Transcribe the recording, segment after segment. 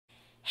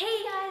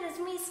it's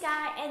me,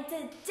 Sky, and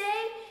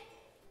today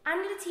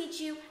I'm going to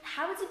teach you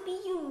how to be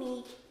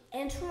unique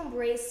and to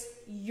embrace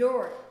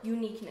your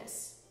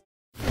uniqueness.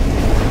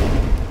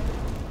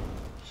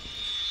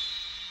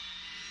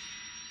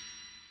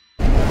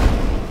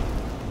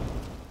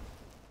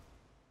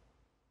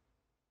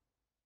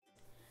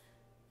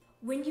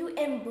 When you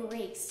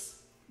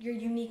embrace your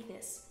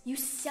uniqueness, you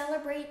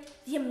celebrate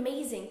the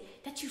amazing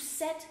that you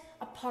set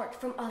apart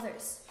from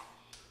others.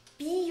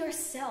 Be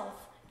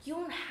yourself. You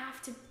don't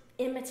have to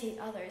imitate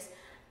others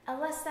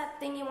unless that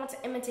thing you want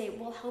to imitate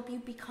will help you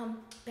become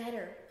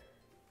better.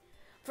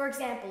 For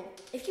example,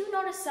 if you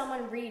notice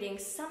someone reading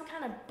some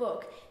kind of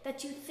book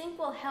that you think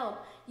will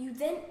help, you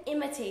then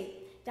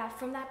imitate that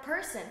from that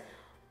person.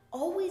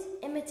 Always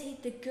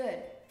imitate the good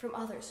from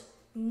others,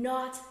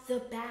 not the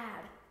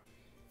bad.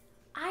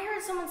 I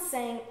heard someone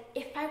saying,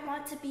 if I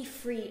want to be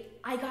free,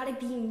 I gotta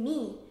be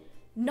me.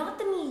 Not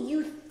the me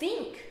you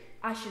think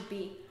I should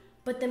be,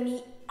 but the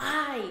me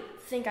I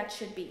think I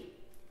should be.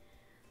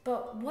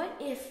 But what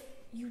if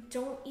you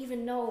don't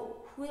even know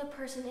who the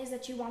person is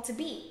that you want to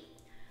be?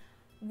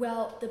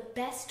 Well, the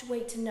best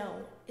way to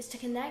know is to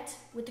connect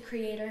with the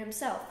Creator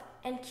himself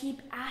and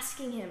keep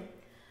asking him.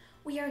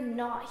 We are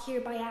not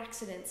here by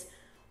accident.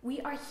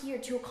 We are here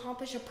to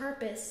accomplish a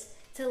purpose,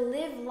 to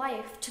live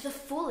life to the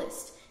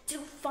fullest, to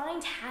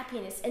find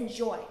happiness and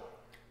joy.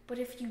 But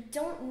if you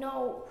don't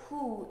know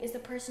who is the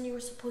person you were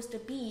supposed to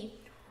be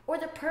or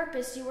the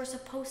purpose you were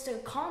supposed to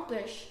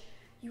accomplish,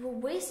 you will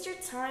waste your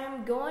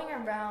time going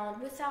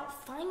around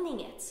without finding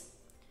it.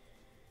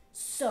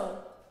 So,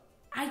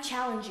 I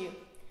challenge you.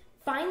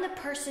 Find the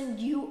person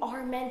you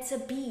are meant to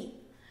be,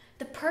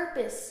 the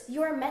purpose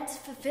you are meant to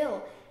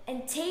fulfill,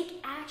 and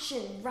take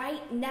action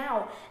right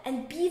now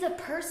and be the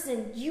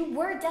person you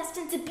were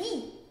destined to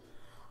be.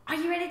 Are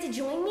you ready to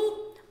join me?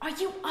 Are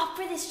you up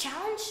for this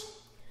challenge?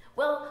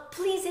 Well,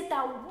 please hit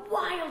that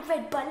wild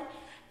red button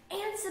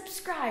and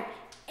subscribe.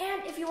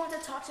 And if you want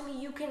to talk to me,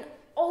 you can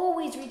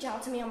always reach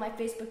out to me on my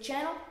Facebook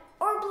channel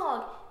or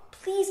blog.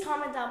 Please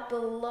comment down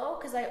below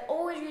because I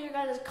always read your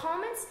guys'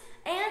 comments.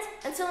 And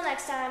until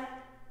next time,